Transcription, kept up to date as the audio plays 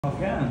Love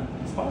gun,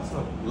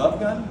 sponsor. Love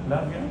gun?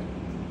 Love gun.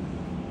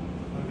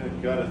 Okay,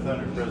 God of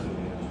Thunder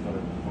presently.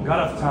 God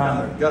of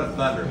Thunder. God of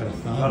Thunder.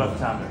 God of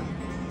Thunder.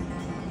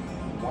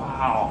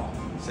 Wow.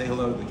 Say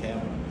hello to the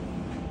camera.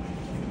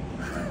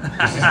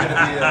 This is going to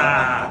be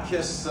a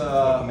Kiss.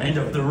 End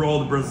of the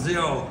road,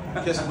 Brazil.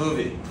 Kiss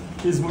movie.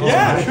 Kiss movie.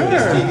 Yeah, sure.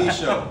 Kiss TV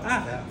show.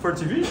 For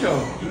TV show.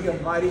 You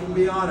might even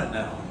be on it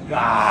now.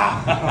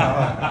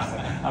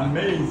 Ah,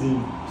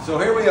 amazing. So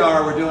here we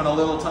are. We're doing a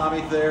little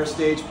Tommy Thayer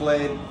stage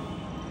played.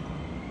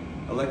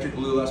 Electric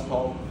Blue Les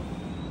Paul.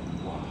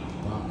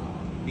 Wow.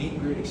 Meet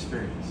and greet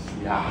experience.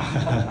 Yeah.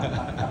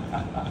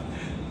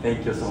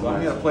 Thank you so much.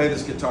 I'm going to play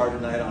this guitar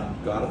tonight on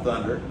God of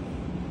Thunder.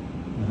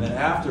 And then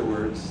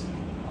afterwards,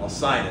 I'll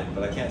sign it,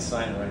 but I can't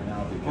sign it right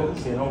now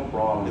because no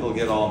problem. It'll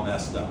get all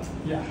messed up.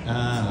 Yeah.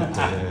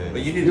 Okay.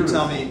 But you need to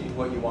tell me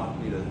what you want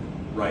me to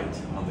write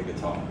on the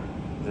guitar.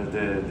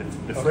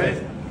 The phrase.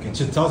 Okay. In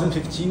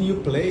 2015, you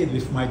played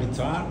with my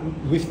guitar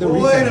with the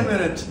Well, wait a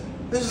minute.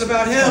 This is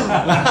about him.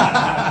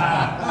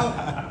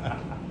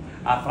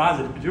 A frase,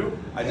 ele pediu?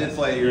 I did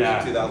play yours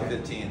in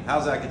 2015.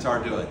 How's that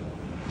guitar doing?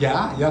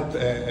 Yeah,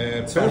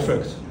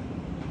 perfect.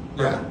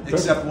 Yeah,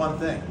 except one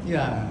thing.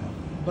 Yeah,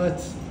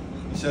 but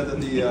you said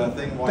that the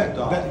thing wiped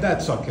off.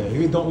 That's okay.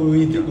 We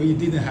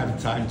didn't have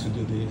time to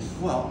do this.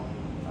 Well,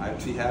 I'd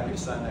be happy to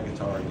sign that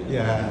guitar again.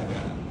 Yeah.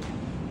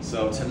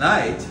 So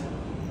tonight,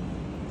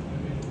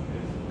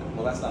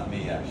 well, that's not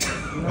me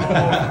actually.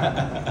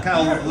 No.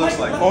 Kind of looks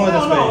like.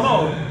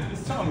 No.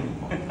 It's Tommy.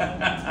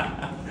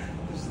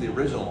 This is the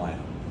original lineup.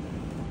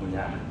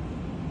 Yeah.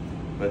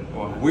 But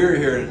we're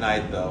here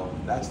tonight, though.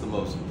 That's the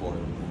most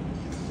important.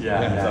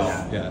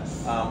 Yeah.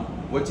 Yes.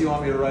 What do you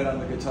want me to write on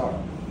the guitar?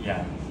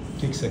 Yeah.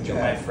 Kissero. To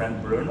my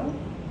friend Bruno.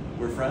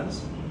 We're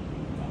friends?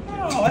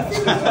 Oh, I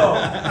think so.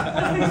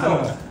 I think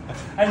so.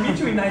 I meet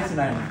you in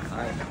 99.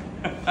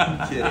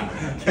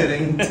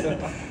 Kidding.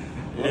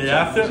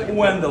 Yeah, after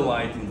when the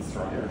lighting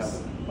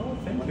strikes. Oh,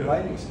 thank you.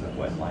 Lighting strikes.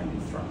 When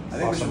lighting strikes. I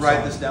think we should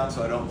write this down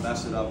so I don't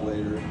mess it up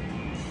later.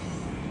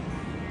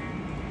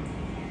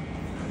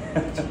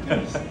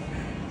 Trying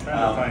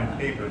to find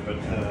paper, but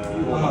this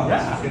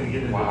is going to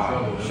get into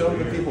trouble. Show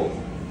the people.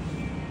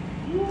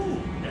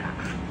 Yeah.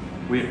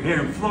 We're here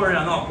in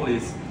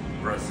Florianapolis,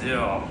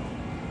 Brazil.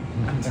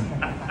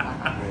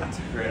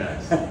 Very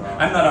nice.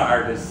 I'm not an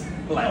artist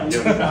like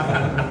you.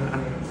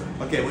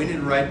 Okay, we need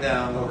to write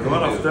down what we're God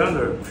going of to do.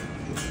 Thunder.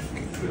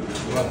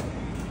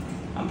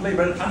 I'm playing,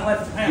 but I'm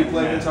left hand. You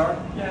play guitar?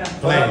 Yeah.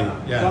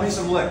 Tell me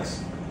some licks.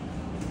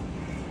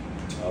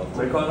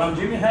 Because I'm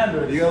Jimi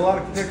Hendrix. You got a lot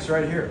of picks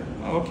right here.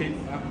 Oh, okay.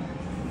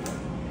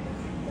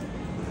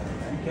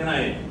 Can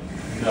I?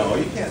 No,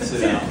 you can't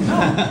sit down.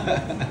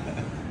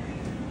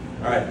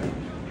 All right.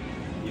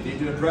 You need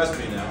to impress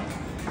me now.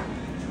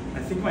 I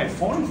think my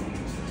phone's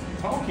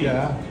talking.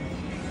 Yeah.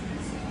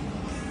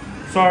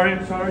 Sorry.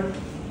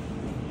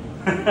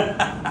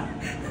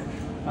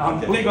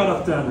 Play God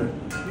of Thunder.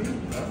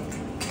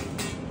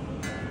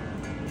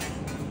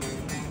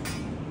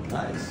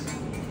 Nice.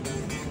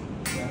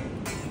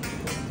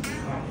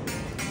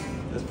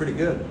 That's pretty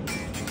good.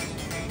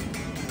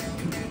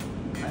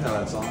 I know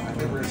that song. I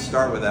think we're going to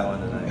start with that one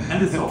tonight.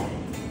 And it's all.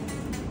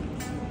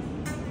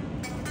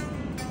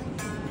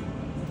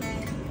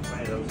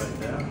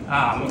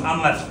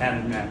 I'm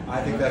left-handed, man.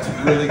 I think that's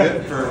really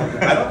good for.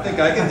 I don't think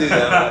I can do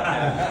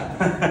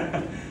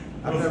that.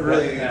 I've never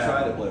really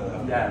tried to play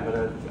that. Yeah,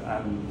 but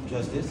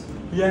just this?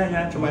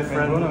 Yeah, to my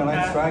friend Bruno,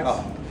 and strikes.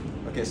 Oh.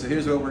 Okay, so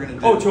here's what we're gonna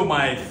do. Oh, to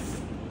my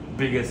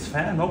biggest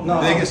fan? No.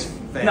 Biggest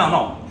fan.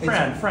 No.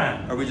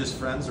 Friend. Are we just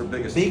friends or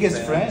biggest?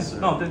 Biggest fans,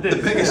 friend? No, the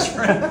biggest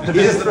friend.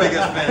 He is the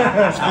biggest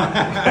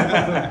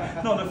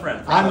fan. No, the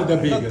friend. I'm the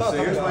biggest. So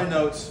here's my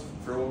notes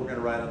for what we're gonna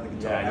write on the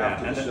guitar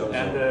after the show's over.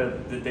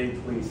 And the date,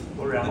 please.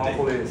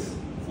 Florianapolis.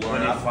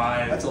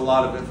 25. That's a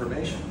lot of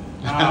information.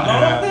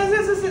 No,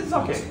 it's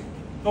okay.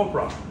 No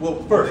problem. Well,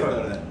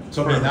 perfect.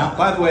 So now,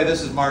 by the way,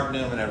 this is Mark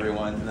Newman,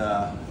 everyone.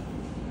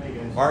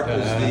 Mark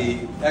is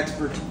the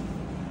expert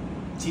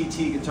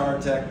TT guitar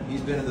tech. He's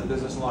been in the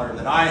business longer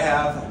than I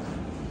have.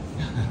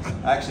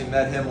 I actually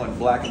met him when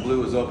Black and Blue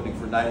was opening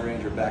for Night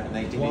Ranger back in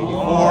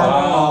 1984.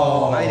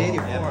 Wow.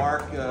 1984. And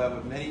Mark,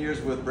 many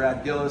years with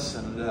Brad Gillis,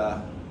 and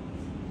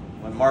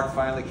when Mark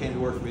finally came to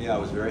work for me, I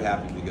was very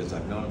happy because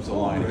I've known him so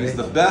long. And he's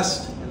the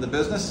best in the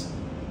business,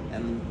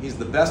 and he's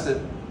the best at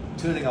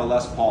tuning a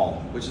Les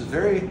Paul, which is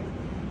very,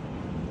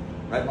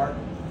 right, Mark?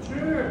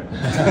 Sure.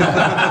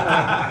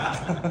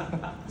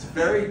 It's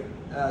very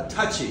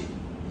touchy,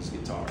 these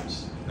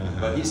guitars.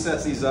 But he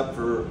sets these up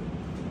for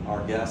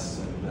our guests,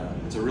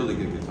 and it's a really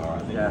good guitar. I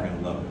think you're going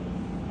to love it.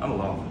 I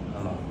love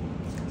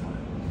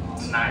it.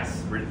 It's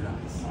nice, really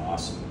nice.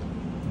 Awesome.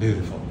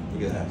 beautiful.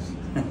 Look at that.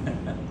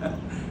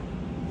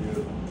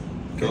 Beautiful.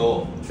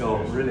 Cool.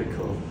 Really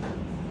cool.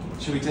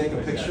 Should we take a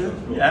picture?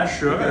 Yeah,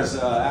 sure. Because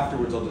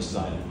afterwards I'll just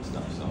sign it and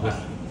stuff. So.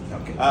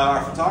 Okay.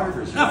 Our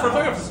photographer's here. Ah,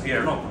 photographer's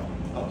here, no problem.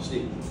 Oh,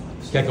 Steve.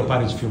 Quer que eu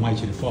pare de filmar e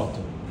tire foto?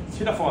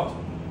 Tira foto.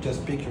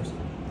 Just pictures.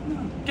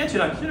 Quer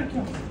tirar aqui?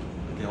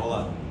 Okay, hold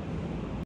on.